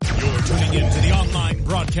tuning in to the online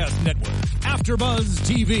broadcast network, AfterBuzz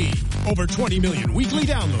TV. Over 20 million weekly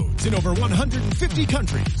downloads in over 150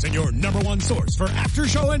 countries, and your number one source for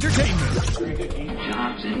after-show entertainment.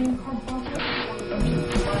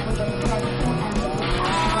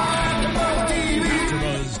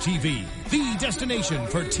 AfterBuzz TV, the destination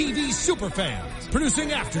for TV superfans. Producing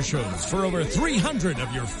aftershows for over 300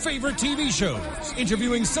 of your favorite TV shows.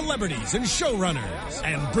 Interviewing celebrities and showrunners.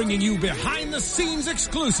 And bringing you behind-the-scenes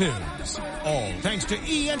exclusives. All thanks to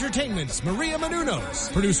E! Entertainment's Maria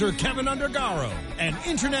Menounos, producer Kevin Undergaro, and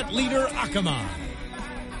internet leader Akamai.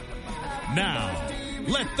 Now,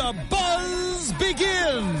 let the buzz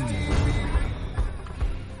begin!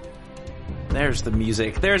 There's the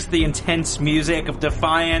music. There's the intense music of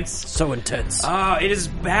Defiance. So intense. It is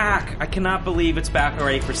back. I cannot believe it's back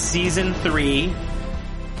already for Season 3,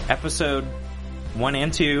 Episode 1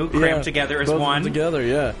 and 2, crammed together as both one. Together,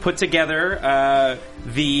 yeah. Put together,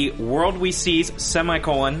 The World We See,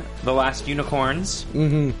 semicolon, The Last Unicorns.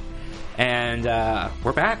 Mm-hmm. And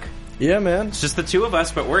we're back. Yeah, man. It's just the two of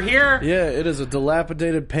us, but we're here. Yeah, it is a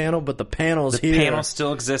dilapidated panel, but the panel's here. The panel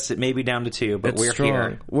still exists. It may be down to 2, but we're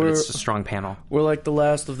strong. here. It's a strong panel. We're like the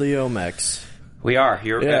last of the Yomex. We are.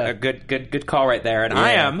 You're a good call right there. And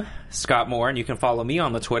I am Scott Moore, and you can follow me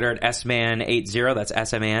on the Twitter at SMan80. That's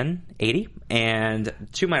SMan80. And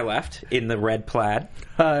to my left, in the red plaid.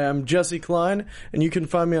 Hi, I'm Jesse Klein, and you can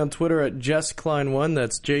find me on Twitter at JessKlein1.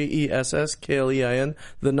 That's JessKlein,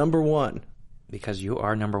 the number 1. Because you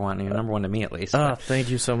are number 1. You're number 1 to me, at least. Thank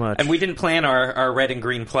you so much. And we didn't plan our red and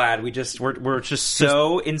green plaid. We're just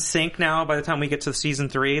so in sync now. By the time we get to Season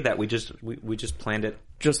 3, that we just planned it.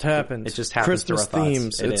 Just happened. It just happens Christmas through our thoughts.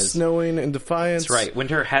 themes. It's is snowing in Defiance. That's right.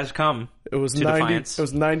 Winter has come. It was to 90. Defiance. It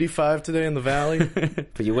was 95 today in the valley.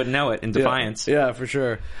 But you wouldn't know it in Defiance. Yeah, for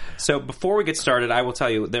sure. So before we get started, I will tell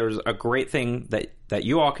you there's a great thing that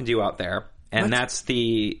you all can do out there. And that's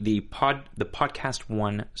the Podcast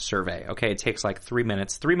One survey. Okay, it takes like 3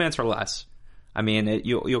 minutes, 3 minutes or less. I mean,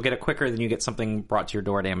 you'll get it quicker than you get something brought to your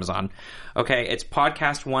door at Amazon. Okay, it's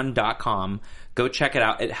podcastone.com. Go check it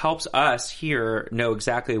out. It helps us here know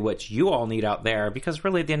exactly what you all need out there, because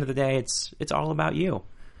really at the end of the day, it's all about you.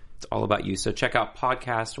 It's all about you. So check out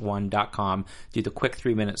podcastone.com. Do the quick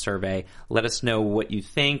 3-minute survey. Let us know what you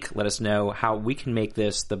think. Let us know how we can make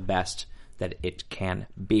this the best that it can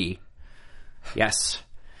be. Yes.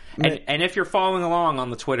 And if you're following along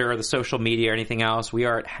on the Twitter or the social media or anything else, we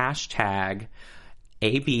are at hashtag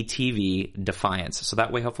ABTV Defiance. So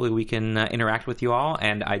that way, hopefully, we can interact with you all.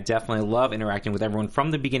 And I definitely love interacting with everyone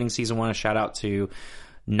from the beginning of Season 1. A shout out to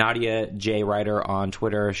Nadia J. Ryder on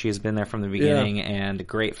Twitter. She has been there from the beginning and a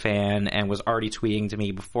great fan, and was already tweeting to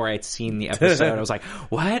me before I'd seen the episode. I was like,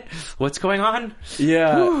 what? What's going on?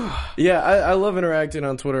 Yeah. Yeah, I love interacting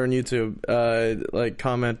on Twitter and YouTube. Like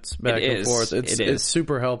comments back and forth. It's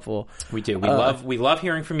super helpful. We do. We love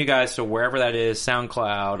hearing from you guys. So wherever that is,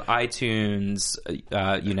 SoundCloud, iTunes,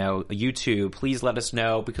 YouTube, please let us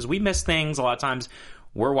know, because we miss things a lot of times.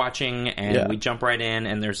 We're watching, and we jump right in,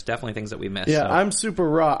 and there's definitely things that we miss. Yeah, so. I'm super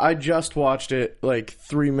raw. I just watched it like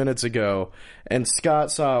 3 minutes ago, and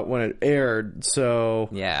Scott saw it when it aired. So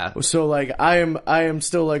like I am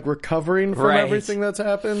still like recovering from everything that's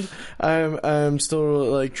happened. I'm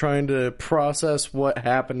still like trying to process what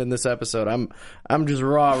happened in this episode. I'm just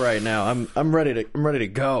raw right now. I'm ready to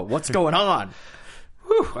go. What's going on?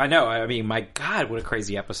 Whew, I know. I mean, my God, what a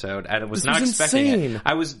crazy episode. I was not expecting it.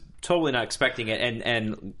 I was totally not expecting it.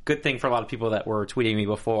 And good thing for a lot of people that were tweeting me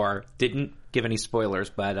before. Didn't give any spoilers,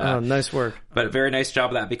 but nice work. But a very nice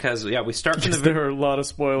job of that, because we start from there are a lot of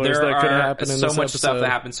spoilers that could happen in this episode. So much stuff that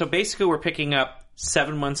happened. So basically, we're picking up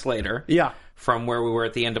 7 months later. Yeah. From where we were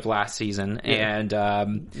at the end of last season, and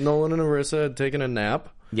Nolan and Arissa had taken a nap.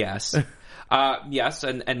 Yes. Yes,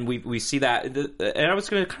 and we see that. And I was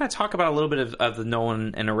going to kind of talk about a little bit of the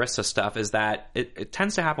Nolan and Arissa stuff, is that it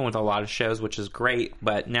tends to happen with a lot of shows, which is great,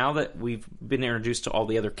 but now that we've been introduced to all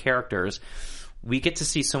the other characters, we get to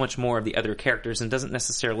see so much more of the other characters, and it doesn't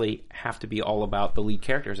necessarily have to be all about the lead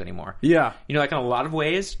characters anymore. Yeah. Like in a lot of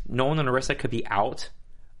ways, Nolan and Arissa could be out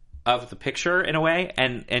of the picture in a way,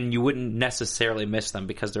 and you wouldn't necessarily miss them,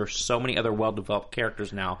 because there are so many other well-developed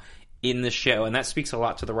characters now in the show, and that speaks a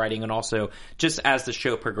lot to the writing, and also just as the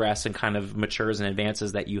show progresses and kind of matures and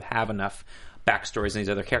advances, that you have enough backstories in these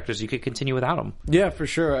other characters, you could continue without them. Yeah, for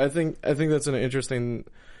sure. I think that's an interesting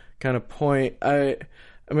kind of point. I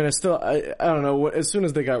mean, I don't know. As soon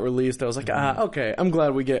as they got released, I was like, okay. I'm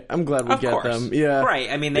glad we get them. Yeah, right.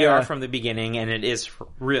 I mean, they are from the beginning, and it is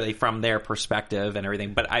really from their perspective and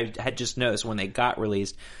everything. But I had just noticed when they got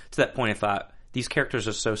released, to that point, I thought these characters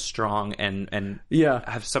are so strong and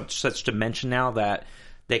have such dimension now that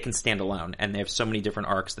they can stand alone, and they have so many different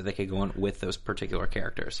arcs that they could go on with those particular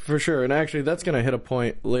characters. For sure, and actually, that's going to hit a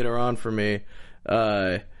point later on for me,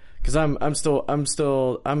 because I'm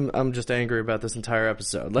just angry about this entire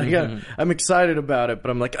episode. Like, I'm excited about it, but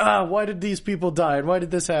I'm like, why did these people die? And why did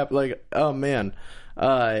this happen? Like, oh man.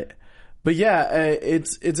 But yeah,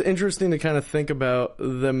 it's interesting to kind of think about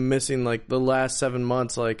them missing like the last 7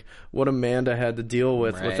 months, like what Amanda had to deal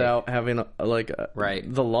with without having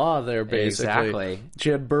the law there. Basically, exactly. She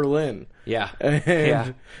had Berlin,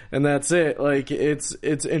 and that's it. Like it's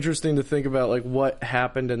interesting to think about like what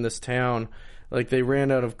happened in this town. Like they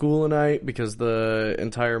ran out of Gulenite because the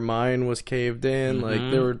entire mine was caved in.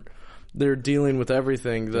 Like they're dealing with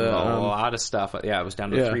everything. A lot of stuff. Yeah, it was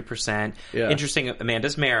down to 3%. Yeah. Interesting.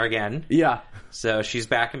 Amanda's mayor again. Yeah. So she's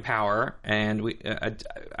back in power, and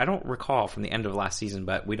I don't recall from the end of last season,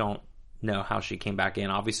 but we don't know how she came back in.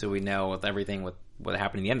 Obviously, we know with everything with what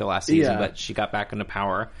happened in the end of last season, but she got back into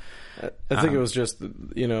power. I think it was just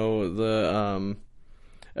the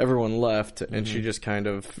everyone left, and she just kind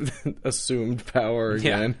of assumed power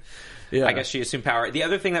again. Yeah. I guess she assumed power. The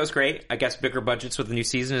other thing that was great, I guess bigger budgets with the new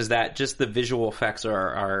season, is that just the visual effects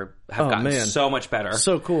have gotten so much better.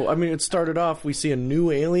 So cool. I mean, it started off, we see a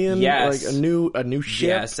new alien, like a new ship.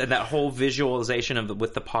 Yes, and that whole visualization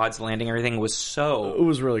with the pods landing, everything was it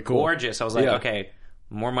was really cool. Gorgeous. I was like, okay,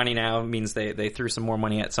 more money now means they threw some more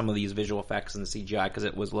money at some of these visual effects and the CGI because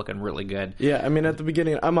it was looking really good. Yeah, I mean, at the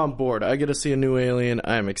beginning, I'm on board. I get to see a new alien.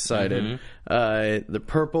 I'm excited. The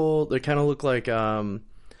purple, they kind of look like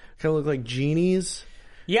genies.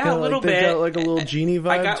 Yeah, kinda a little bit. They got like a little genie vibe.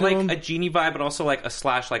 I got to like them. a genie vibe, but also like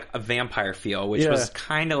a vampire feel, which was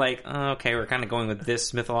kind of like, okay, we're kind of going with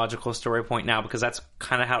this mythological story point now because that's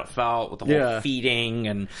kind of how it felt with the whole feeding,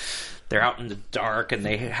 and they're out in the dark and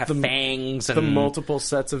they have fangs and the multiple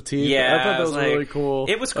sets of teeth. Yeah, I thought that was really cool.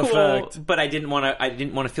 It was cool, effect. But I didn't want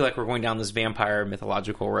to feel like we're going down this vampire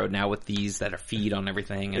mythological road now with these that are feed on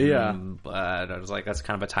everything. And, but I was like, that's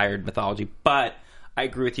kind of a tired mythology, but. I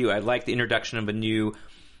agree with you. I like the introduction of a new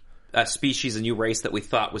species, a new race that we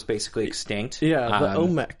thought was basically extinct. Yeah, the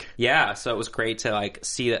Omek. Yeah, so it was great to like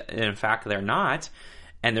see that in fact they're not,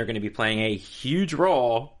 and they're going to be playing a huge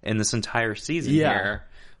role in this entire season here,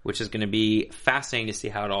 which is going to be fascinating to see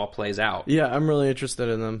how it all plays out. Yeah, I'm really interested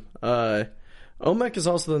in them. Omek is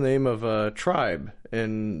also the name of a tribe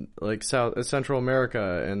in like Central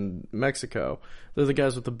America and Mexico. They're the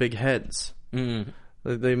guys with the big heads.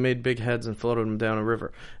 They made big heads and floated them down a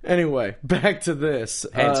river. Anyway, back to this.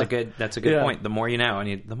 Hey, that's a good point. The more you know.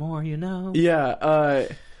 The more you know. Yeah.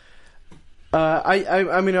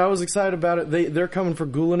 I mean, I was excited about it. They're coming for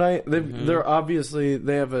Gulenite.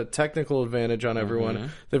 They have a technical advantage on everyone.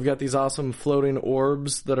 They've got these awesome floating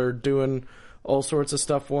orbs that are doing all sorts of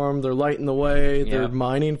stuff for them. They're lighting the way. They're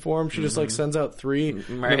mining for them. She just like sends out 3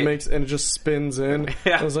 and it just spins in.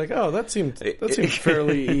 I was like, oh, that seemed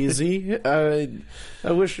fairly easy.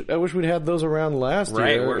 I wish we'd had those around last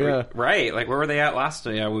year. Right. Like where were they at last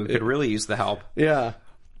year? Yeah, we could really use the help. Yeah.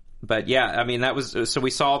 But yeah, I mean so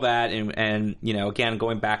we saw that and again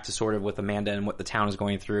going back to sort of with Amanda and what the town is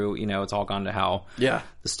going through, it's all gone to hell. Yeah.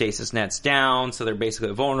 The stasis net's down, so they're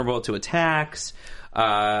basically vulnerable to attacks.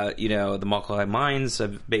 The Mulcahy mines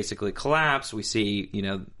have basically collapsed. We see,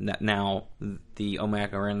 now the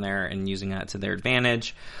Omek are in there and using that to their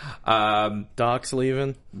advantage. Doc's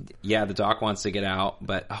leaving. Yeah, the Doc wants to get out,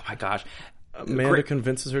 but oh my gosh. Amanda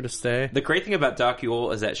convinces her to stay. The great thing about Doc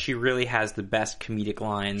Yule is that she really has the best comedic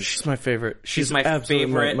lines. She's my favorite. She's my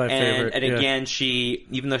favorite. My favorite. And again, she,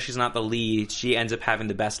 even though she's not the lead, she ends up having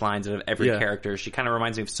the best lines of every character. She kind of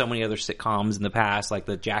reminds me of so many other sitcoms in the past, like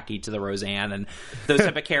the Jackie to the Roseanne and those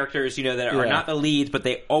type of characters, that are not the leads, but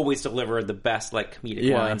they always deliver the best like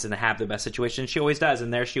comedic lines and have the best situation. She always does.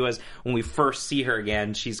 And there she was when we first see her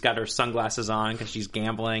again. She's got her sunglasses on because she's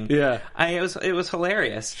gambling. Yeah, it was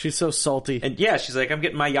hilarious. She's so salty. And yeah, she's like, I'm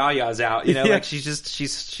getting my yayas out, like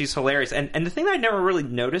she's hilarious. And the thing that I never really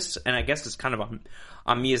noticed, and I guess it's kind of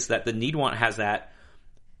on me, is that the Needwant has that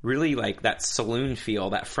really like that saloon feel,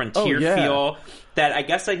 that frontier feel that I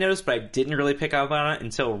guess I noticed, but I didn't really pick up on it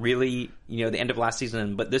until really, the end of last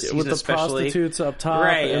season. But this season with the especially, prostitutes up top,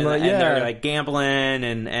 right? And they're like gambling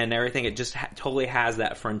and everything. It just totally has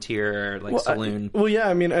that frontier saloon.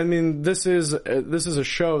 I mean, this is a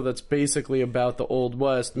show that's basically about the Old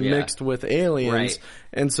West mixed with aliens, right.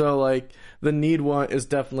 And so like the Needwant is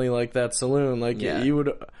definitely like that saloon. Like you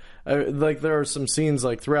would. Like there are some scenes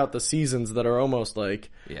like throughout the seasons that are almost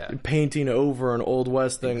like painting over an Old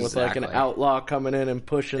West thing with like an outlaw coming in and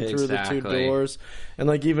pushing through the 2 doors. And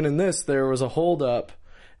like even in this, there was a holdup,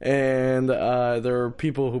 and there are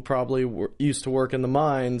people who probably used to work in the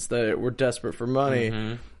mines that were desperate for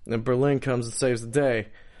money, and Berlin comes and saves the day.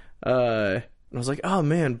 And I was like, oh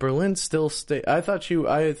man, Berlin still I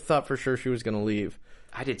thought for sure she was going to leave.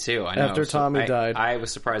 I did too. I know. After Tommy died, I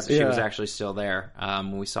was surprised that she was actually still there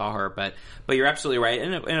when we saw her. But you're absolutely right,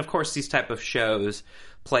 and of course these type of shows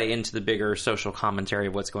play into the bigger social commentary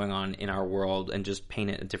of what's going on in our world, and just paint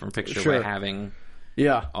it a different picture by having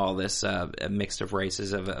all this mix of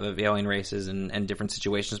races of alien races and different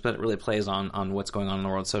situations. But it really plays on what's going on in the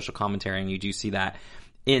world, social commentary, and you do see that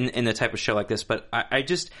in the type of show like this. But I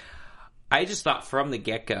just thought from the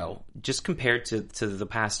get-go, just compared to the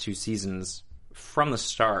past 2 seasons, from the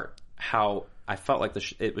start, how I felt like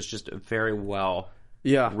it was just a very well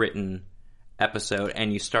written episode,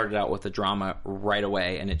 and you started out with the drama right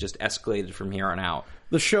away, and it just escalated from here on out.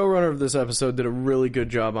 The showrunner of this episode did a really good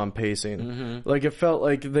job on pacing. Like, it felt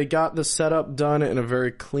like they got the setup done in a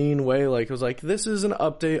very clean way. Like, it was like, this is an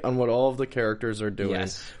update on what all of the characters are doing.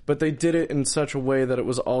 But they did it in such a way that it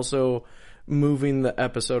was also moving the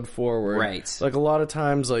episode forward. Right. Like, a lot of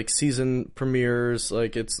times, like, season premieres,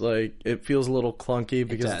 like, it's like, it feels a little clunky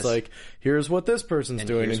because it's like, here's what this person's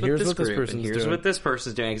doing, and here's what this person's doing. Here's what this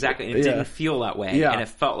person's doing. Exactly. And it didn't feel that way. And it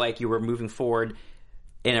felt like you were moving forward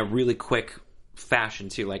in a really quick fashion,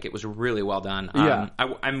 too. Like, it was really well done.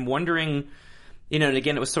 I'm wondering, and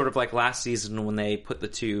again, it was sort of like last season when they put the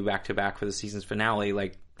 2 back-to-back for the season's finale.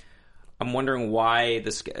 Like, I'm wondering why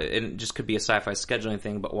this, and it just could be a sci-fi scheduling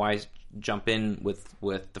thing, but why jump in with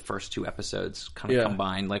the first 2 episodes kind of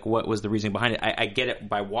combined? Like, what was the reasoning behind it? I get it.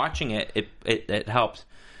 By watching it helped.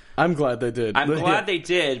 I'm glad they did. I'm glad they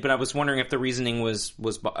did, but I was wondering if the reasoning was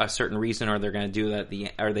a certain reason, or they're going to do that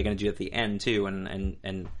are they going to do it at the end too, and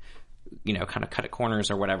kind of cut at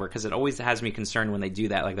corners or whatever, because it always has me concerned when they do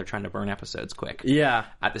that, like they're trying to burn episodes quick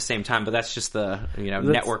at the same time. But that's just the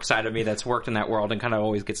network side of me that's worked in that world and kind of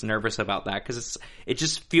always gets nervous about that, because it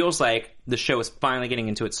just feels like the show is finally getting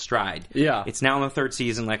into its stride. It's now in the 3rd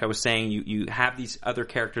season. Like I was saying, you have these other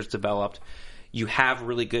characters developed, you have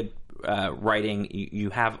really good writing, you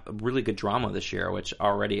have really good drama this year, which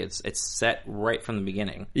already it's set right from the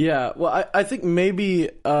beginning. Well, I think maybe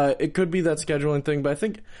it could be that scheduling thing, but I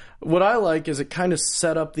think what I like is it kind of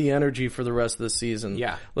set up the energy for the rest of the season.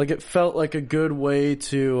 Like, it felt like a good way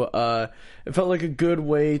to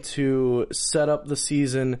set up the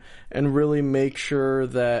season and really make sure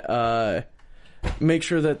that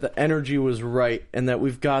the energy was right, and that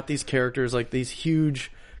we've got these characters, like these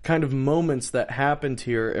huge kind of moments that happened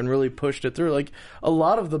here and really pushed it through. Like, a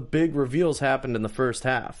lot of the big reveals happened in the first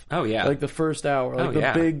half. Like the first hour. Like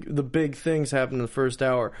the big things happened in the first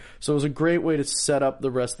hour. So it was a great way to set up the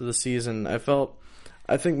rest of the season. I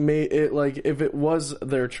think if it was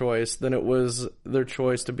their choice, then it was their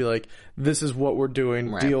choice to be like, this is what we're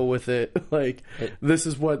doing, deal with it. Like, this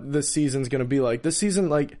is what this season's going to be like. This season,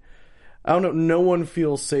 like, I don't know, no one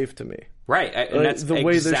feels safe to me. Right, and that's the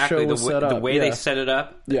way the show was set up. The way they set it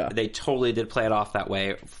up, they totally did play it off that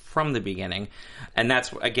way from the beginning. And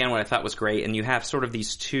that's, again, what I thought was great. And you have sort of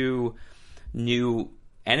these 2 new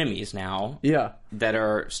enemies now that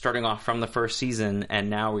are starting off from the first season, and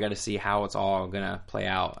now we got to see how it's all going to play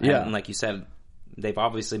out. And like you said, they've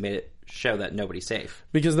obviously made it show that nobody's safe.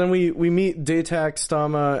 Because then we meet Datac,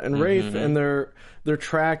 Stama, and Wraith, and they're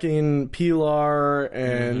tracking Pilar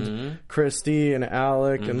and Christy and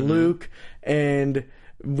Alec and Luke, and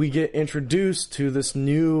we get introduced to this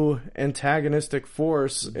new antagonistic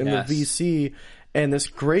force in the VC, and this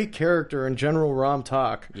great character in General Ram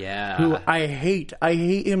Tak, who I hate. I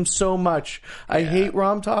hate him so much. I hate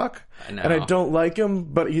Ram Tak, and I don't like him,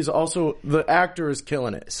 but he's also, the actor is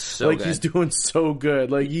killing it. So good. He's doing so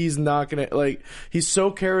good. Like, he's knocking it. Like, he's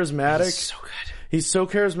so charismatic. He's so good. He's so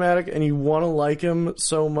charismatic, and you want to like him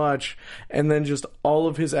so much. And then just all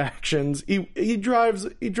of his actions. He drives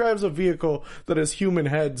a vehicle that has human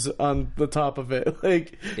heads on the top of it.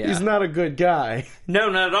 Like, he's not a good guy. No,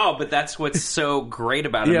 not at all. But that's what's so great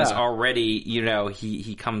about him is already,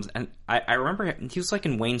 he comes, and I remember he was like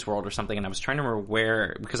in Wayne's World or something, and I was trying to remember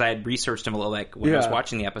where, because I had researched him a little, like, when I was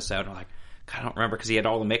watching the episode. I'm like, God, I don't remember, because he had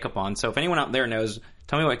all the makeup on. So if anyone out there knows,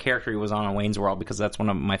 tell me what character he was on Wayne's World, because that's one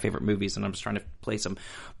of my favorite movies, and I'm just trying to place him.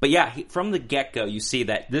 But from the get-go, you see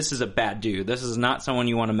that this is a bad dude. This is not someone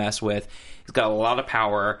you want to mess with. He's got a lot of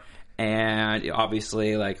power, and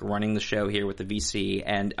obviously, like, running the show here with the VC.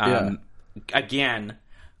 And, again,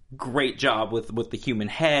 great job with the human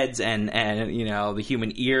heads and the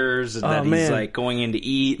human ears that he's, like, going in to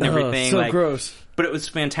eat and everything. So like, gross. But it was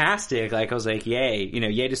fantastic. Like, I was like, yay.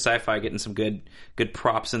 Yay to sci-fi, getting some good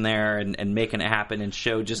props in there and making it happen and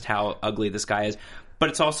show just how ugly this guy is. But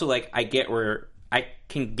it's also like, I get where I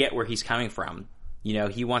can get where he's coming from. You know,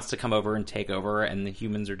 he wants to come over and take over, and the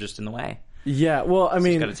humans are just in the way. Yeah, well, I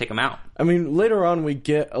mean... He's got to take him out. I mean, later on, we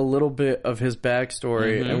get a little bit of his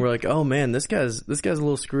backstory, and we're like, oh man, this guy's a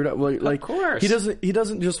little screwed up. Like, of course. He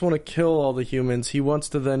doesn't just want to kill all the humans, he wants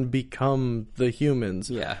to then become the humans.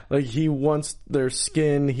 Yeah. Like, he wants their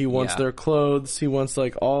skin, he wants their clothes, he wants,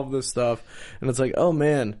 like, all of this stuff. And it's like, oh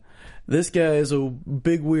man, this guy is a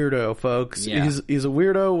big weirdo, folks. Yeah. He's a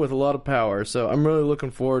weirdo with a lot of power, so I'm really looking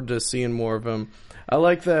forward to seeing more of him. I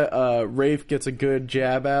like that Rafe gets a good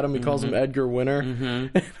jab at him. He calls him Edgar Winter.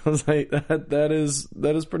 And I was like, that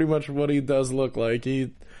is pretty much what he does look like.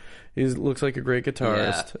 He looks like a great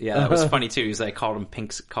guitarist. Yeah, that was funny too. He's like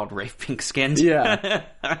called Rafe pink skinned. Yeah.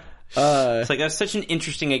 It's like that's such an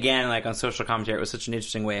interesting, again, like on social commentary, it was such an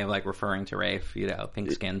interesting way of like referring to Rafe, you know,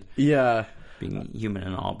 pink skinned. Yeah. Being human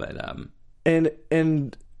and all, but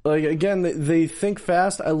and like again, they think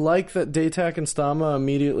fast. I like that Datak and Stama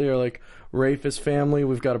immediately are like, Rafe is family,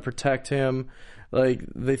 we've got to protect him. Like,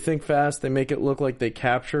 they think fast, they make it look like they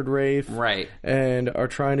captured Rafe. Right. And are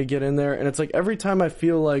trying to get in there. And it's like, every time I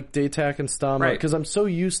feel like Datak and Stama, because I'm so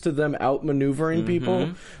used to them outmaneuvering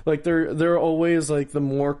people, like, they're always, like, the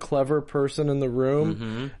more clever person in the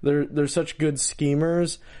room. They're such good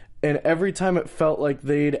schemers. And every time it felt like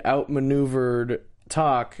they'd outmaneuvered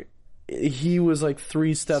Tak, he was, like,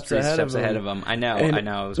 three steps ahead of him. I know, it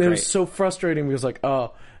was great. It was so frustrating because, like,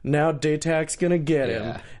 oh, now Datak's gonna get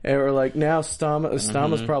him. Or like, now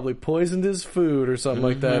Stama's probably poisoned his food or something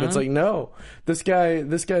like that. It's like, no. This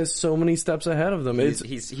guy's so many steps ahead of them.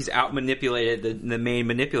 He's out-manipulated the main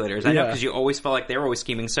manipulators. I know, because you always felt like they were always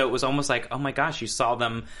scheming. So it was almost like, oh my gosh, you saw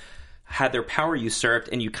them had their power usurped,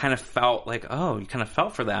 and you kind of felt like, you kind of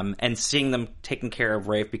felt for them. And seeing them taking care of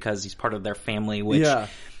Rafe because he's part of their family, which... Yeah.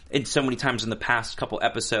 And so many times in the past couple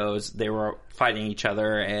episodes, they were fighting each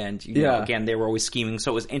other, and you know, again, they were always scheming.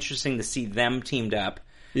 So it was interesting to see them teamed up,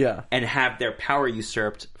 and have their power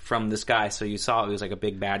usurped from this guy. So you saw it was like a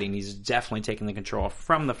big baddie, and he's definitely taking the control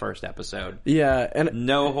from the first episode. Yeah, and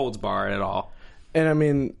no holds barred at all. And I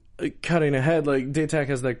mean, cutting ahead, like, Datak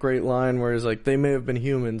has that great line where he's like, they may have been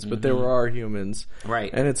humans, but they were our humans.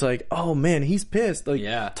 Right. And it's like, oh man, he's pissed. Like,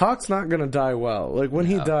 Tak's not gonna die well. Like, when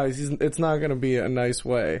he dies, it's not gonna be a nice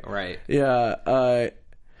way. Right. Yeah.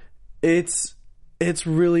 It's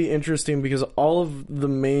really interesting because all of the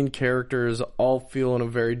main characters all feel in a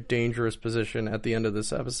very dangerous position at the end of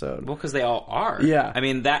this episode. Well, because they all are. Yeah. I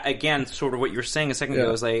mean, that, again, sort of what you were saying a second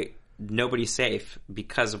ago is like, nobody's safe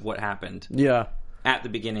because of what happened. Yeah. At the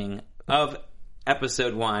beginning of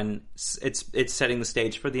episode 1, it's setting the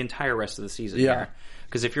stage for the entire rest of the season. Yeah,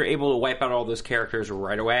 because if you're able to wipe out all those characters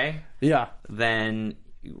right away, then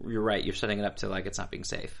you're right. You're setting it up to like it's not being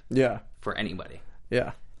safe. Yeah, for anybody.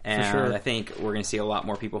 Yeah, and for sure. I think we're going to see a lot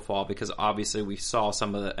more people fall because obviously we saw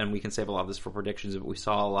some of the, and we can save a lot of this for predictions, but we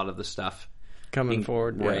saw a lot of the stuff coming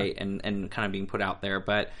forward, right, and kind of being put out there.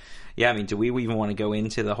 But yeah, I mean, do we even want to go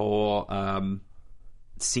into the whole?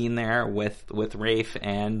 Scene there with Rafe,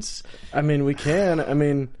 and I mean, we can. I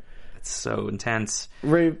mean, it's so intense.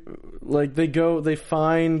 Rafe, like, they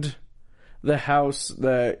find the house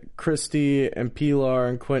that Christy and Pilar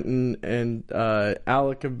and Quentin and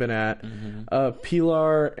Alec have been at.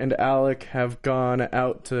 Pilar and Alec have gone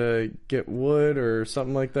out to get wood or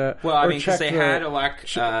something like that. Well, I mean, because they had Alec,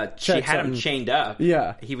 she had him chained up.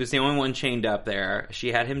 Yeah. He was the only one chained up there.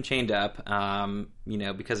 She had him chained up, you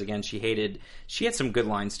know, because, again, she had some good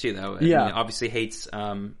lines, too, though. Yeah. I mean, obviously hates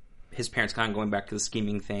his parents kind of going back to the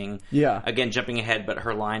scheming thing. Yeah. Again, jumping ahead, but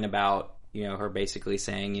her line about... You know, her basically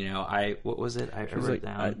saying, you know, what was it? I wrote it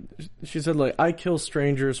down. She said, like, I kill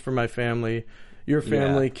strangers for my family. Your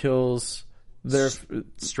family kills their...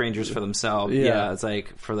 strangers for themselves. Yeah, it's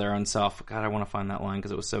like, for their own self. God, I want to find that line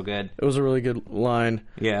because it was so good. It was a really good line.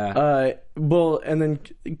 Yeah. Well, and then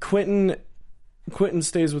Quentin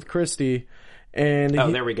stays with Christy, and...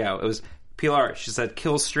 there we go. It was Pilar. She said,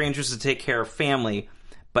 kill strangers to take care of family.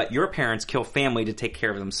 But your parents kill family to take care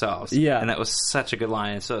of themselves. Yeah. And that was such a good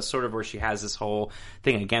line. And so it's sort of where she has this whole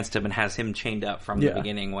thing against him and has him chained up from the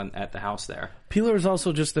beginning when at the house there. Pilar is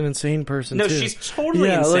also just an insane person, too. No, she's totally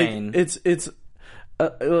insane. Like, it's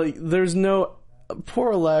like, there's no...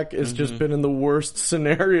 Poor Alec has just been in the worst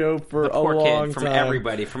scenario for a long kid, from time.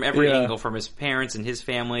 Everybody, from every angle, from his parents and his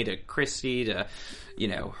family to Christy to... You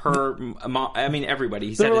know, her mom, I mean, everybody.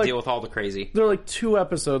 He's had to deal with all the crazy. There were like 2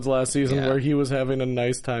 episodes last season where he was having a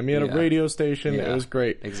nice time. He had a radio station. It was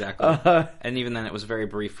great. Exactly. And even then, it was very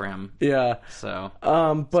brief for him. Yeah. So,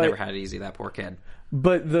 but never had it easy, that poor kid.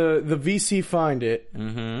 But the VC find it,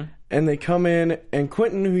 and they come in, and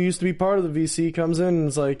Quentin, who used to be part of the VC, comes in and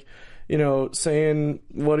is like, saying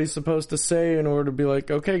what he's supposed to say in order to be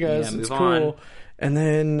like, okay, guys, it's cool. On. And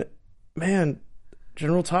then, man,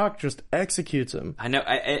 General Talk just executes him. I know,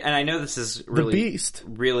 and I know this is really, the beast.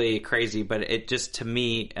 Really crazy, but it just, to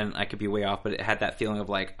me, and I could be way off, but it had that feeling of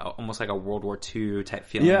like, almost like a World War II type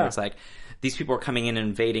feeling. Yeah. Where it's like, these people are coming in and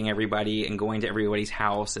invading everybody and going to everybody's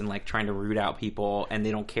house and like trying to root out people, and they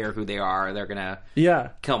don't care who they are. They're gonna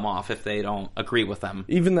kill them off if they don't agree with them.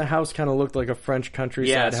 Even the house kind of looked like a French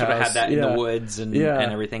countryside house. Yeah, sort of had that in the woods and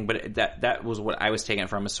everything. But that was what I was taking it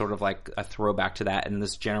from, as sort of like a throwback to that, and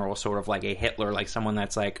this general sort of like a Hitler, like someone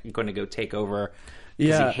that's like going to go take over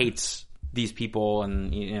because he hates these people,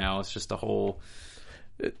 and it's just a whole.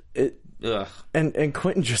 Ugh. And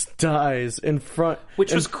Quentin just dies in front,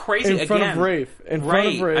 which was crazy. In front of Rafe. In front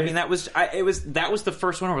of Rafe. I mean, that was the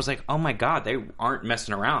first one where I was like, oh my god, they aren't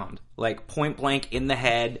messing around. Like point blank in the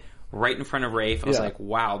head, right in front of Rafe. I was like,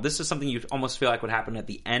 wow, this is something you almost feel like would happen at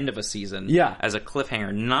the end of a season, as a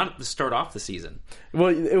cliffhanger, not to start off the season. Well,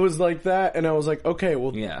 it was like that, and I was like, okay,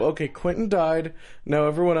 Quentin died. Now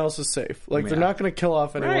everyone else is safe. Like they're not going to kill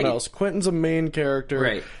off anyone else. Quentin's a main character.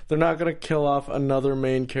 Right. They're not going to kill off another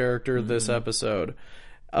main character this episode.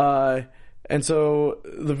 And so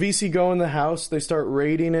the VC go in the house. They start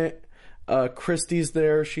raiding it. Christy's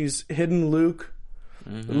there. She's hidden Luke.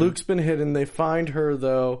 Luke's been hidden. They find her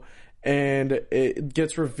though. And it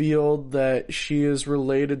gets revealed that she is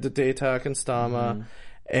related to Datak and Stama,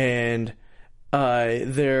 and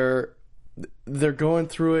they're going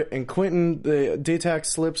through it. And Datak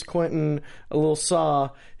slips Quentin a little saw.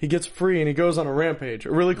 He gets free and he goes on a rampage,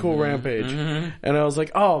 a really cool rampage. And I was like,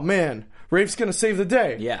 oh man, Rafe's gonna save the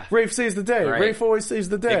day. Yeah, Rafe saves the day. Right. Rafe always saves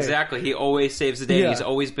the day. Exactly, he always saves the day. Yeah. He's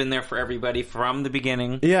always been there for everybody from the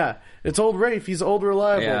beginning. Yeah, it's old Rafe. He's old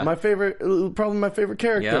reliable. Yeah. Probably my favorite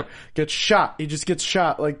character. Yep. Gets shot. He just gets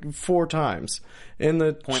shot like 4 times in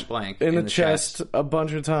the point blank in the chest a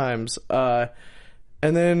bunch of times. And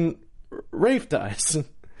then Rafe dies.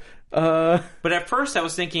 But at first I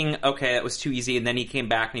was thinking, okay, that was too easy, and then he came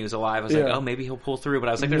back and he was alive. I was like, oh, maybe he'll pull through, but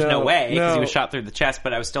I was like, there's no way, because he was shot through the chest.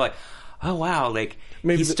 But I was still like, oh wow, like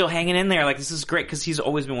he's still hanging in there. Like this is great, because he's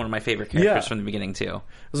always been one of my favorite characters from the beginning too. I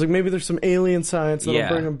was like, maybe there's some alien science that'll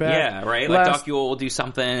bring him back. Yeah, right. Like Doc Yule will do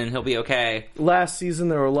something and he'll be okay. Last season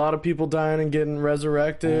there were a lot of people dying and getting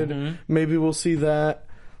resurrected. Maybe we'll see that.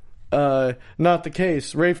 Not the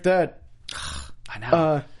case. Rafe dead. I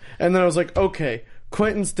know. And then I was like, okay,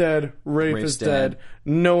 Quentin's dead. Rafe's is dead.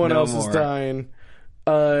 No one else is dying.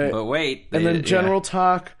 But wait. And then General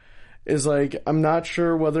Talk is like, I'm not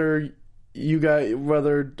sure whether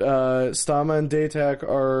Stama and Datak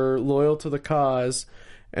are loyal to the cause,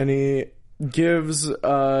 and he gives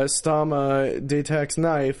Stama Datak's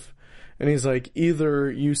knife, and he's like,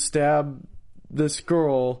 either you stab this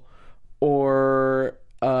girl, or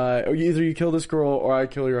either you kill this girl, or I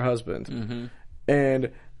kill your husband.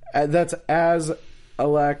 And that's as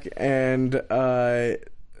Alec and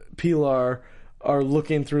Pilar are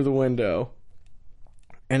looking through the window.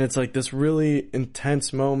 And it's like this really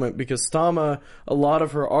intense moment, because Stama, a lot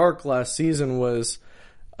of her arc last season was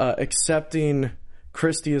accepting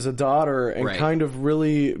Christy as a daughter and kind of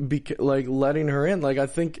really letting her in. Like I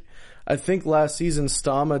think last season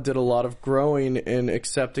Stama did a lot of growing in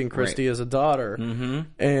accepting Christy as a daughter.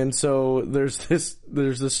 And so there's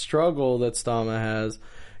this struggle that Stama has,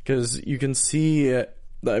 because you can see it.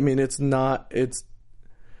 I mean, it's not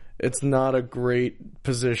a great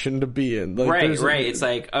position to be in. Like, right. It's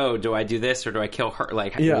like, oh, do I do this or do I kill her?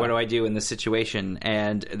 Like, what do I do in this situation?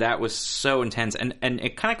 And that was so intense. And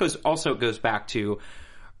it kind of goes back to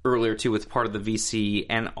earlier too, with part of the VC,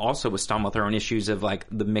 and also with Stama with her own issues of like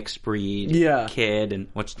the mixed breed kid, and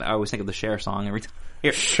which I always think of the Cher song every time.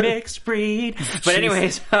 Here, mixed breed. But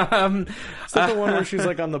anyways, is that the one where she's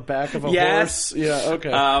like on the back of a horse? Yeah, okay.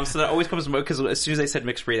 So that always comes, because as soon as I said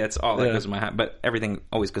mixed breed, that's all that goes in my head. But everything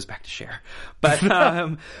always goes back to Cher. But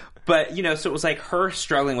but so it was like her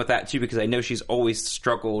struggling with that too, because I know she's always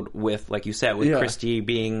struggled with, like you said, with Christy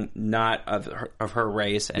being not of her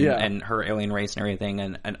race and her alien race and everything,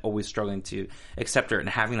 and always struggling to accept her, and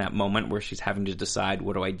having that moment where she's having to decide,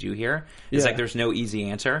 what do I do here? It's like there's no easy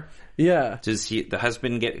answer. Yeah. Does the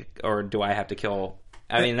husband get, or do I have to kill?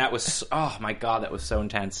 I mean, that was, oh my god, that was so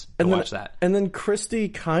intense to watch that. And then Christy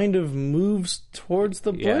kind of moves towards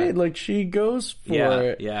the blade, like she goes for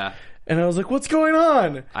it. Yeah. And I was like, what's going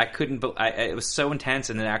on? I couldn't it was so intense,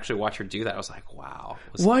 and then actually watch her do that, I was like, wow.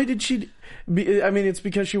 Why did she... I mean, it's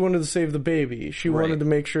because she wanted to save the baby. She wanted to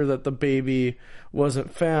make sure that the baby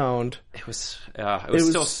wasn't found. It was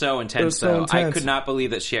still so intense, though. I could not believe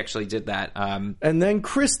that she actually did that. And then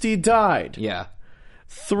Christy died. Yeah.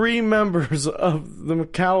 3 members of the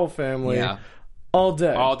McCowell family, all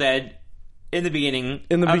dead. All dead. In the beginning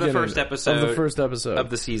of the first episode of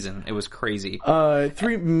the season. It was crazy.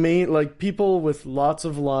 3 main, people with lots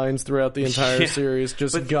of lines throughout the entire series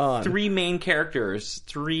just gone. 3 main characters,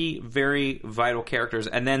 3 very vital characters,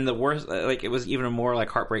 and then the worst, it was even more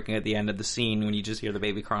heartbreaking at the end of the scene when you just hear the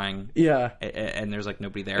baby crying. Yeah. And there's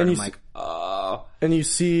nobody there, and I'm like, oh. And you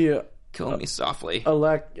see... Killing me softly.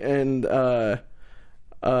 Alec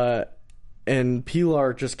and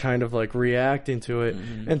Pilar just kind of reacting to it,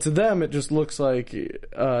 and to them it just looks like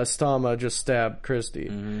Stama just stabbed Christy,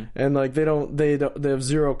 and they have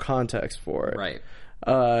zero context for it, right?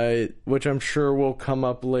 Which I'm sure will come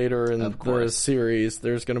up later in the series.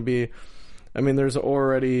 There's going to be, there's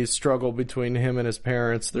already struggle between him and his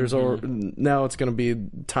parents. There's now it's going to be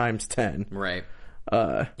times 10, right?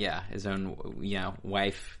 His own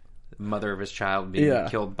wife. Mother of his child being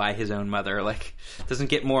killed by his own mother. Doesn't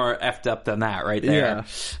get more effed up than that right there.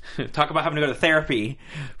 Talk about having to go to therapy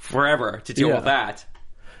forever to deal with that.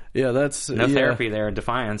 Yeah, that's... No therapy there in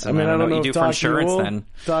Defiance. I don't know what you do for insurance then.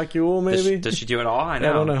 Doc Ewell, maybe? Does she do it all? I know.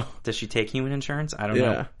 I don't know. Does she take human insurance? I don't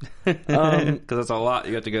know. Because that's a lot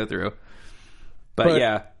you have to go through.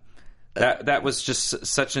 But that was just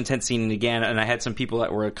such an intense scene again, and I had some people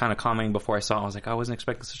that were kind of commenting before I saw it. I was like, I wasn't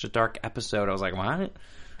expecting such a dark episode. I was like, what?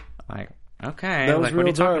 Okay, what are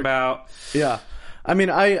you talking about? Yeah. I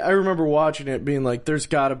remember watching it being there's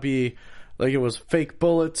gotta be, it was fake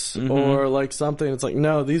bullets or something. It's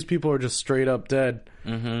no, these people are just straight up dead.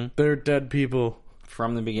 They're dead people.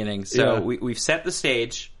 From the beginning. So we've set the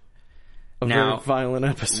stage. A very violent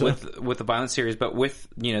episode. With the violent series, but with,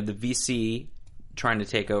 the VC trying to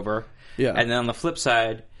take over. Yeah. And then on the flip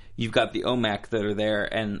side, you've got the OMEC that are there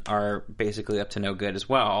and are basically up to no good as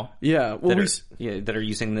well. Yeah. Well, that are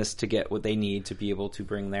using this to get what they need to be able to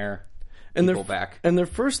bring their people back. And their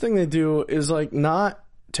first thing they do is not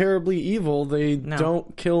terribly evil. They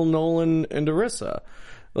don't kill Nolan and Arissa.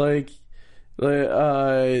 The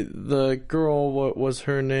girl, what was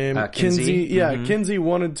her name? Kinsey. Yeah, Kinsey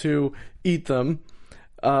wanted to eat them.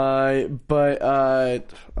 But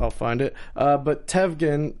I'll find it. But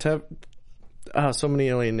Tevgen... so many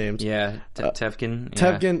alien names. Yeah, Tevkin.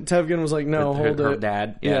 Tevkin was like, no, hold her it.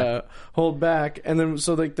 Dad. Yeah, hold back. And then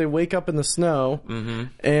so they wake up in the snow,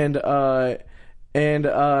 and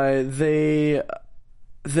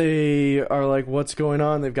they are like, what's going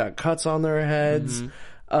on? They've got cuts on their heads.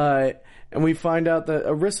 And we find out that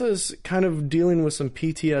Arissa's kind of dealing with some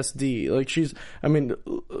PTSD. She's,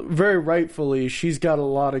 very rightfully, she's got a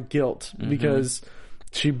lot of guilt because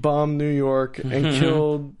she bombed New York and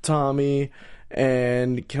killed Tommy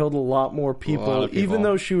and killed a lot more people. Even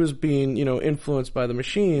though she was being, influenced by the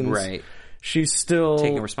machines. Right. She's still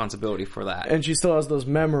taking responsibility for that. And she still has those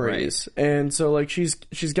memories. Right. And so she's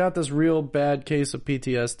got this real bad case of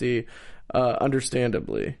PTSD,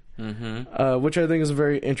 understandably. Which I think is a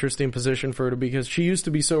very interesting position for her to be, because she used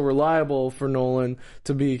to be so reliable for Nolan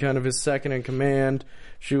to be kind of his second in command.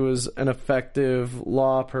 She was an effective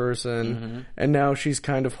law person, and now she's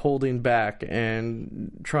kind of holding back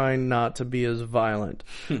and trying not to be as violent.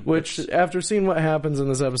 Which, after seeing what happens in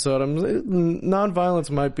this episode,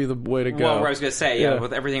 non-violence might be the way to go. Well, what I was going to say,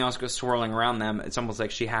 with everything else swirling around them, it's almost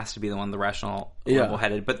like she has to be the one, the rational,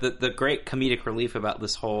 level-headed. But the great comedic relief about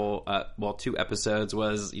this whole, 2 episodes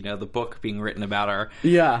was, the book being written about her.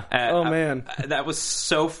 Yeah. Man. That was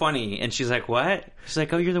so funny. And she's like, what? She's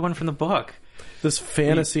like, oh, you're the one from the book. This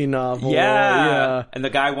fantasy novel. Yeah. And the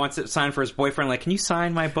guy wants it signed for his boyfriend. Can you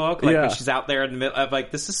sign my book? When she's out there in the middle of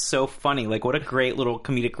this is so funny. What a great little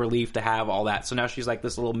comedic relief to have all that. So now she's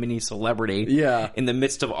this little mini celebrity. Yeah. In the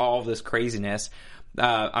midst of all of this craziness.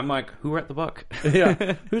 I'm like, who wrote the book?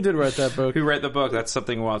 Yeah. Who did write that book? Who wrote the book? That's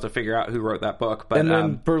something we'll have to figure out who wrote that book. But, and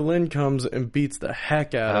then Berlin comes and beats the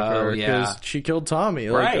heck out of her because she killed Tommy.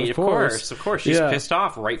 Right, of course. She's pissed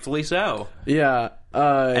off, rightfully so. Yeah.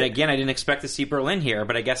 And again, I didn't expect to see Berlin here,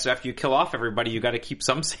 but I guess after you kill off everybody, you got to keep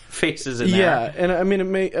some faces in there. Yeah, and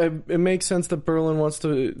it makes sense that Berlin wants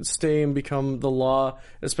to stay and become the law,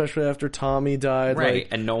 especially after Tommy died. Right,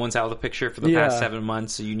 and no one's out of the picture for the past 7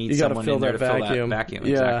 months, so you need someone in there to fill that vacuum.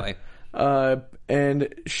 Exactly.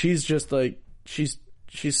 And she's just she's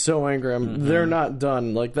so angry. They're not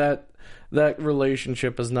done. That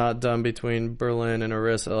relationship is not done between Berlin and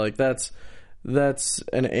Arissa. That's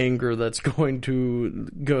an anger that's going to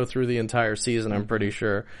go through the entire season, I'm pretty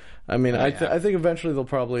sure. I think eventually they'll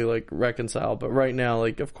probably reconcile, but right now,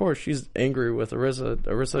 of course, she's angry with Arissa.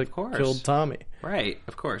 Arissa killed Tommy. Right,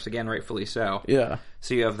 of course. Again, rightfully so. Yeah.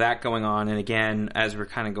 So you have that going on, and again, as we're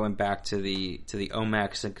kind of going back to the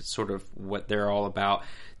OMECs and sort of what they're all about,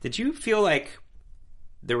 did you feel like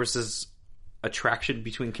there was this attraction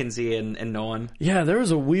between Kinsey and Nolan. Yeah, there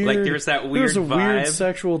was a weird... Like, there was that weird vibe. Weird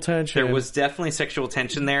sexual tension. There was definitely sexual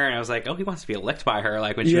tension there, and I was like, oh, he wants to be licked by her,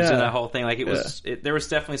 like, when she was in that whole thing. Like, there was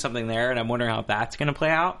definitely something there, and I'm wondering how that's going to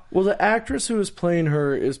play out. Well, the actress who is playing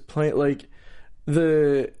her is playing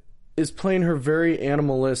her very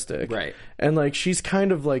animalistic. Right. And, like, she's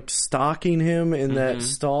kind of, like, stalking him in that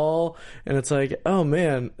stall, and it's like, oh,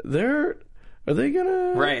 man, are they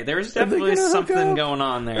gonna... Right, there's definitely something going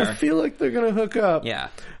on there. I feel like they're gonna hook up. Yeah.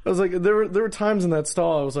 I was like, there were times in that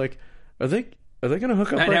stall I was like, are they gonna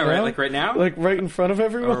hook up right now? Right? Like right now? Like right in front of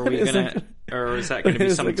everyone? Or is that gonna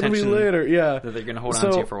be some tension gonna be later? Yeah. That they're gonna hold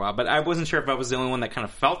on to for a while. But I wasn't sure if I was the only one that kind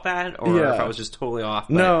of felt that, or if I was just totally off.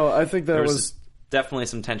 But no, I think that was... definitely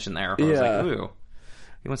some tension there. I was like, ooh.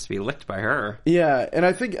 He wants to be licked by her. Yeah, and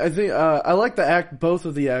I think I like both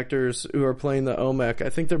of the actors who are playing the Olmec.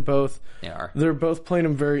 I think they're both playing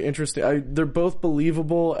them very interesting. They're both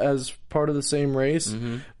believable as part of the same race,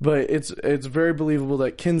 but it's very believable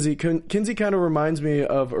that Kinsey kind of reminds me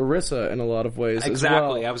of Orissa in a lot of ways.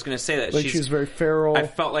 Exactly, as well. I was going to say that she's very feral. I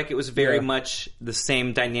felt like it was very much the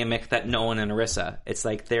same dynamic that Nolan and Orissa. It's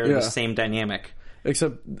like they're the same dynamic.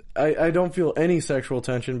 Except I don't feel any sexual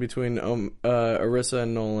tension between Orissa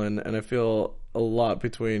and Nolan, and I feel a lot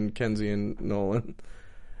between Kinsey and Nolan.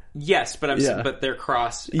 Yes, but but they're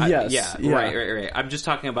cross. Right. I'm just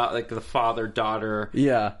talking about like the father-daughter.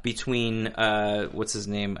 Yeah. Between what's his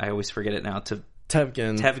name? I always forget it now.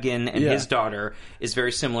 Tevgen and his daughter is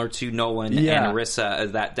very similar to Nolan and Orissa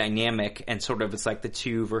as that dynamic, and sort of it's like the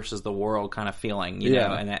two versus the world kind of feeling, you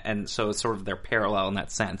know, and so it's sort of they're parallel in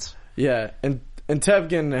that sense. Yeah, and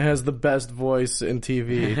Tevgen has the best voice in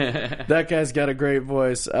TV. That guy's got a great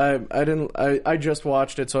voice. I just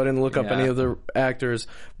watched it, so I didn't look up any of the actors,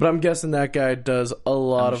 but I'm guessing that guy does a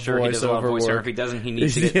lot of voiceover work. If he doesn't, he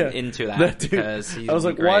needs to get into that because I was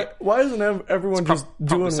like, why isn't everyone just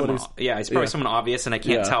doing what he's... Yeah, he's probably someone obvious, and I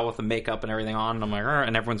can't tell with the makeup and everything on. And I'm like,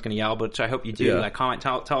 and everyone's going to yell, but I hope you do. Yeah. Like, comment,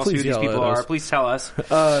 tell us who these people are. Please tell us.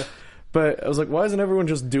 But I was like, why isn't everyone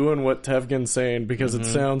just doing what Tevgen's saying? Because it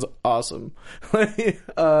sounds awesome. But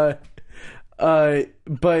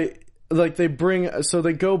like they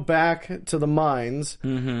go back to the mines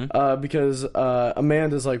because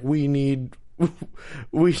Amanda's like, we need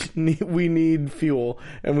fuel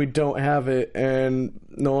and we don't have it, and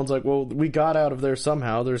Nolan's like, well, we got out of there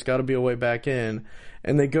somehow. There's got to be a way back in,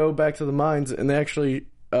 and they go back to the mines and they actually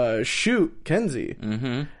shoot Kinsey,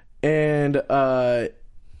 and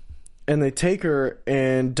they take her,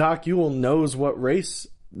 and Doc Ewell knows what race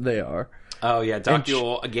they are. Oh, yeah. Doc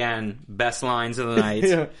Ewell, again, best lines of the night.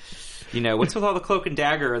 Yeah. You know, what's with all the cloak and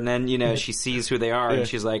dagger? And then, you know, she sees who they are, and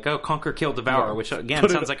she's like, oh, conquer, kill, devour, which, again,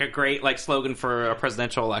 sounds like a great, like, slogan for a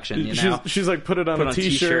presidential election, you know? She's like, put it on a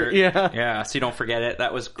t-shirt. Yeah. Yeah, so you don't forget it.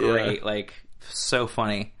 That was great. Yeah. Like, so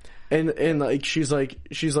funny. And like she's like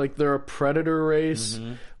they're a predator race,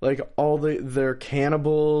 like they're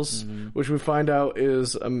cannibals, which we find out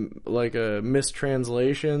is like a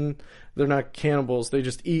mistranslation. They're not cannibals; they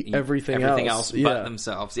just eat everything else but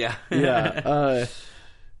themselves. Yeah, yeah.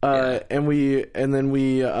 And then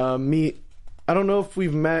we meet. I don't know if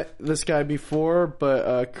we've met this guy before,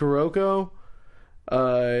 but Kuroko,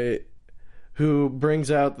 who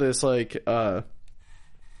brings out this like.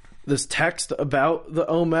 This text about the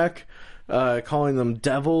Olmec, calling them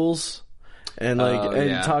devils, and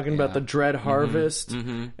talking about the Dread Harvest,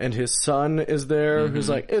 and his son is there, who's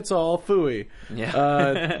like, it's all phooey.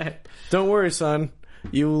 Yeah. Don't worry, son.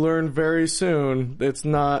 You learn very soon it's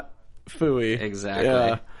not phooey. Exactly.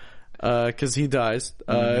 Yeah. Because he dies.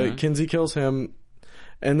 Kinsey kills him,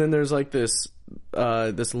 and then there's like this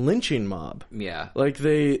lynching mob. Yeah. Like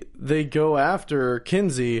they go after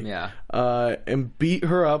Kinsey. Yeah. And beat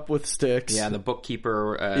her up with sticks. Yeah, the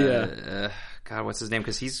bookkeeper. God, what's his name?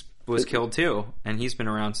 Because was killed too, and he's been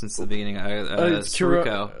around since the beginning.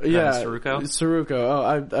 Saruko. Saruko.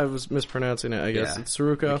 Oh, I was mispronouncing it. I guess it's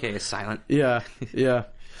Saruko. Okay, it's silent. Yeah. Yeah.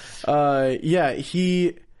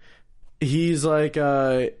 He's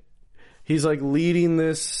like leading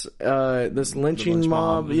this lynching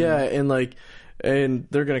mob. Yeah, and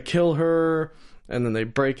they're gonna kill her, and then they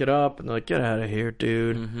break it up, and they're like, get out of here,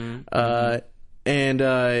 dude. And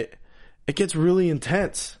it gets really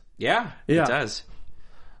intense. Yeah, it does.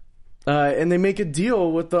 And they make a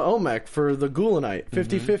deal with the Olmec for the Gulenite,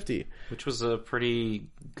 50-50. Which was a pretty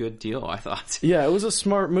good deal, I thought. Yeah, it was a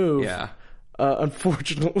smart move. Yeah.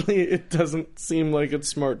 Unfortunately, it doesn't seem like it's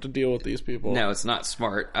smart to deal with these people. No, it's not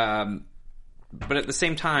smart. But at the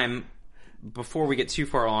same time, before we get too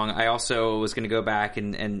far along, I also was going to go back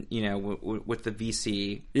and you know, with the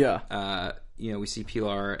VC, yeah, you know, we see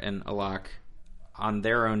Pilar and Alak on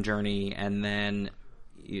their own journey, and then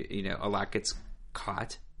you know, Alak gets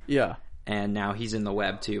caught. Yeah. And now he's in the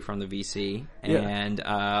web too from the VC.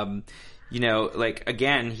 And you know, like,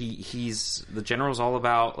 again, he's the general's all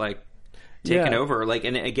about like taking over, like,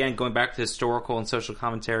 and again, going back to historical and social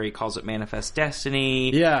commentary, he calls it manifest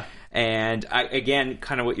destiny. Yeah. And again,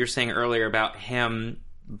 kind of what you're saying earlier about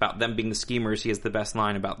them being the schemers, he has the best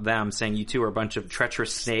line about them saying, "You two are a bunch of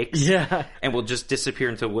treacherous snakes, and will just disappear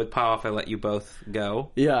into a woodpile if I let you both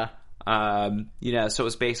go." Yeah. You know, so it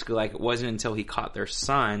was basically like, it wasn't until he caught their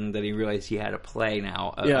son that he realized he had a play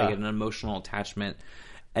now, like an emotional attachment,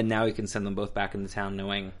 and now he can send them both back into town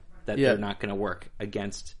knowing that they're not going to work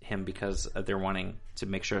against him because they're wanting to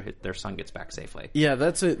make sure their son gets back safely. Yeah,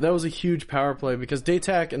 that was a huge power play because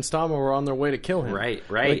Datak and Stama were on their way to kill him. Right.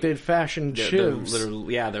 Like they'd fashioned shivs. Their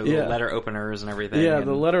little letter openers and everything. Yeah,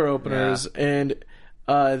 the letter openers, and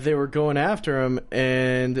they were going after him,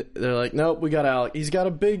 and they're like, "Nope, we got Alec. He's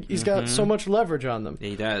got so much leverage on them."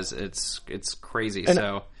 He does. It's crazy.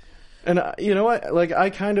 And you know what? Like,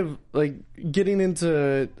 I kind of like getting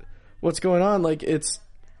into what's going on. Like, it's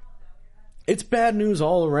bad news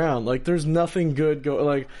all around. Like, there's nothing good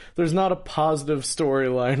like, there's not a positive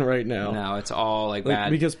storyline right now. No, it's all like bad.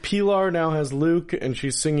 Because Pilar now has Luke, and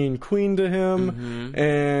she's singing Queen to him,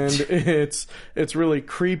 and it's really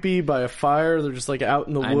creepy by a fire. They're just like out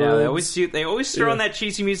in the woods. I know, they always throw on that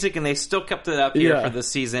cheesy music, and they still kept it up here for this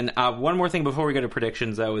season. One more thing before we go to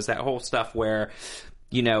predictions, though, is that whole stuff where,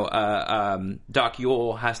 you know, Doc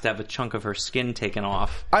Yule has to have a chunk of her skin taken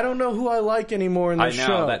off. I don't know who I like anymore in the show. I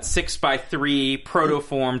know, that 6x3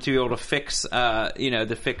 protoform to be able to fix,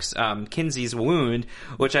 Kinsey's wound,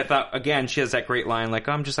 which I thought, again, she has that great line, like,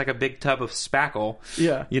 I'm just like a big tub of spackle.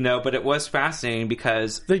 Yeah. You know, but it was fascinating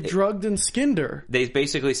because they drugged and skinned her. They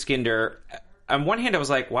basically skinned her. On one hand, I was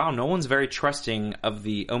like, wow, no one's very trusting of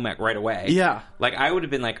the Olmec right away. Yeah. Like, I would have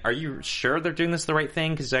been like, are you sure they're doing this the right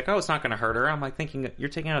thing? Because like, oh, it's not going to hurt her. I'm like thinking, you're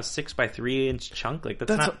taking out a 6x3 inch chunk? Like, that's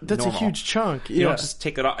not normal. A huge chunk. Yeah. You don't just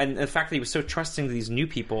take it off. And the fact that he was so trusting to these new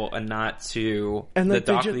people and not to the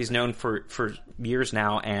doctor he's known for years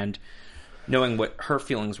now, and knowing what her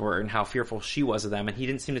feelings were and how fearful she was of them, and he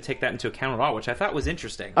didn't seem to take that into account at all, which I thought was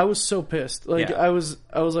interesting. I was so pissed. Like, I was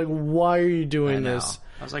like, why are you doing this?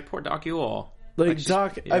 I was like, poor Doc Yule. Like,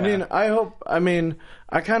 Doc, I kind of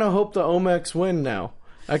hope the Olmecs win now.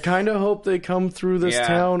 I kind of hope they come through this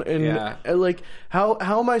town and like, how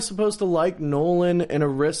am I supposed to like Nolan and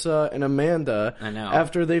Arissa and Amanda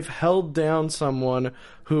after they've held down someone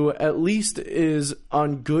who at least is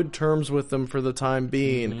on good terms with them for the time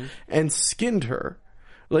being and skinned her?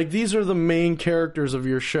 Like, these are the main characters of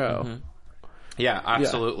your show. Yeah,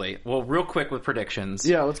 absolutely. Yeah. Well, real quick with predictions.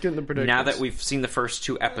 Yeah, let's get into predictions. Now that we've seen the first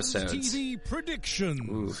 2 episodes. TV predictions.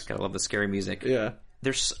 Ooh, gotta love the scary music. Yeah.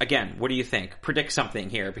 There's, again, what do you think? Predict something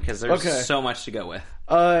here, because there's so much to go with.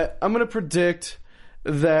 I'm gonna predict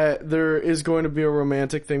that there is going to be a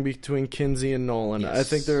romantic thing between Kinsey and Nolan. Yes. I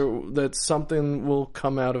think that something will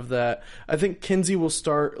come out of that. I think Kinsey will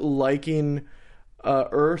start liking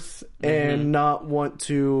Earth and not want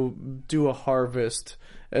to do a harvest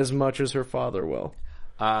as much as her father will.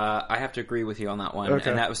 I have to agree with you on that one. Okay.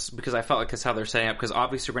 And that was because I felt like that's how they're setting up, because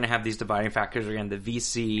obviously we're going to have these dividing factors. We're going to have the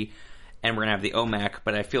VC and we're going to have the OMAC,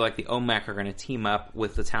 but I feel like the OMAC are going to team up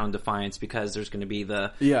with the town Defiance, because there's going to be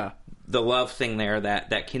the love thing there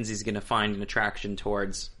that Kinsey's going to find an attraction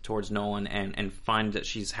towards Nolan and find that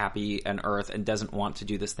she's happy on Earth and doesn't want to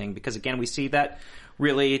do this thing. Because again, we see that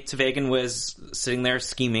really Tevagan was sitting there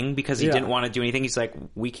scheming because he didn't want to do anything. He's like,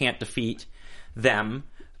 we can't defeat them,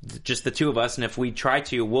 just the two of us, and if we try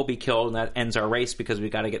to, we'll be killed, and that ends our race, because we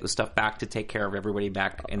got to get the stuff back to take care of everybody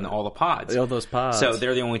back in all the pods. All those pods. So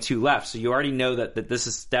they're the only 2 left. So you already know that this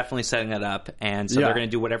is definitely setting that up, and so they're going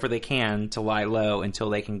to do whatever they can to lie low until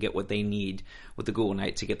they can get what they need with the Ghoul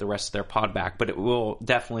Knight to get the rest of their pod back. But it will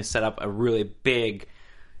definitely set up a really big,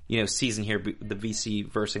 season here, the VC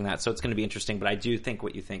versing that. So it's going to be interesting. But I do think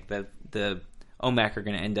what you think, that the OMAC are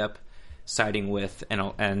going to end up siding with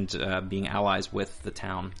and being allies with the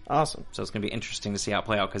town. Awesome. So it's going to be interesting to see how it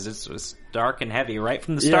play out, because it was dark and heavy right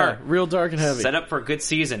from the start. Yeah, real dark and heavy. Set up for a good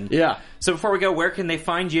season. Yeah. So before we go, where can they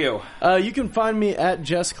find you? You can find me at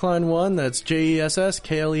JessKlein1. That's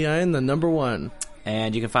JessKlein, the number 1.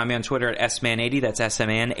 And you can find me on Twitter at SMan80. That's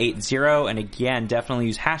SMN80. And again, definitely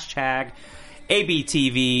use hashtag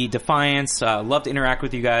ABTV Defiance. Love to interact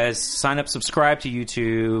with you guys. Sign up, subscribe to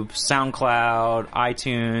YouTube, SoundCloud,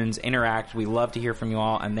 iTunes, interact. We love to hear from you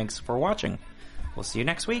all, and thanks for watching. We'll see you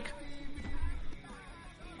next week.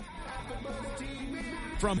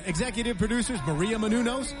 From executive producers Maria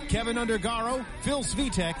Menounos, Kevin Undergaro, Phil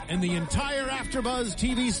Svitek, and the entire AfterBuzz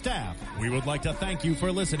TV staff, we would like to thank you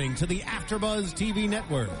for listening to the AfterBuzz TV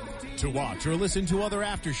network. To watch or listen to other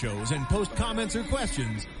after shows and post comments or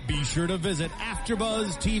questions, be sure to visit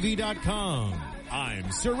AfterBuzzTV.com.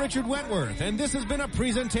 I'm Sir Richard Wentworth, and this has been a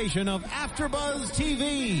presentation of AfterBuzz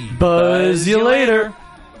TV. Buzz you later.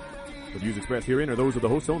 The views expressed herein are those of the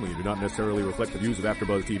hosts only and do not necessarily reflect the views of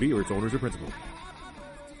AfterBuzz TV or its owners or principals.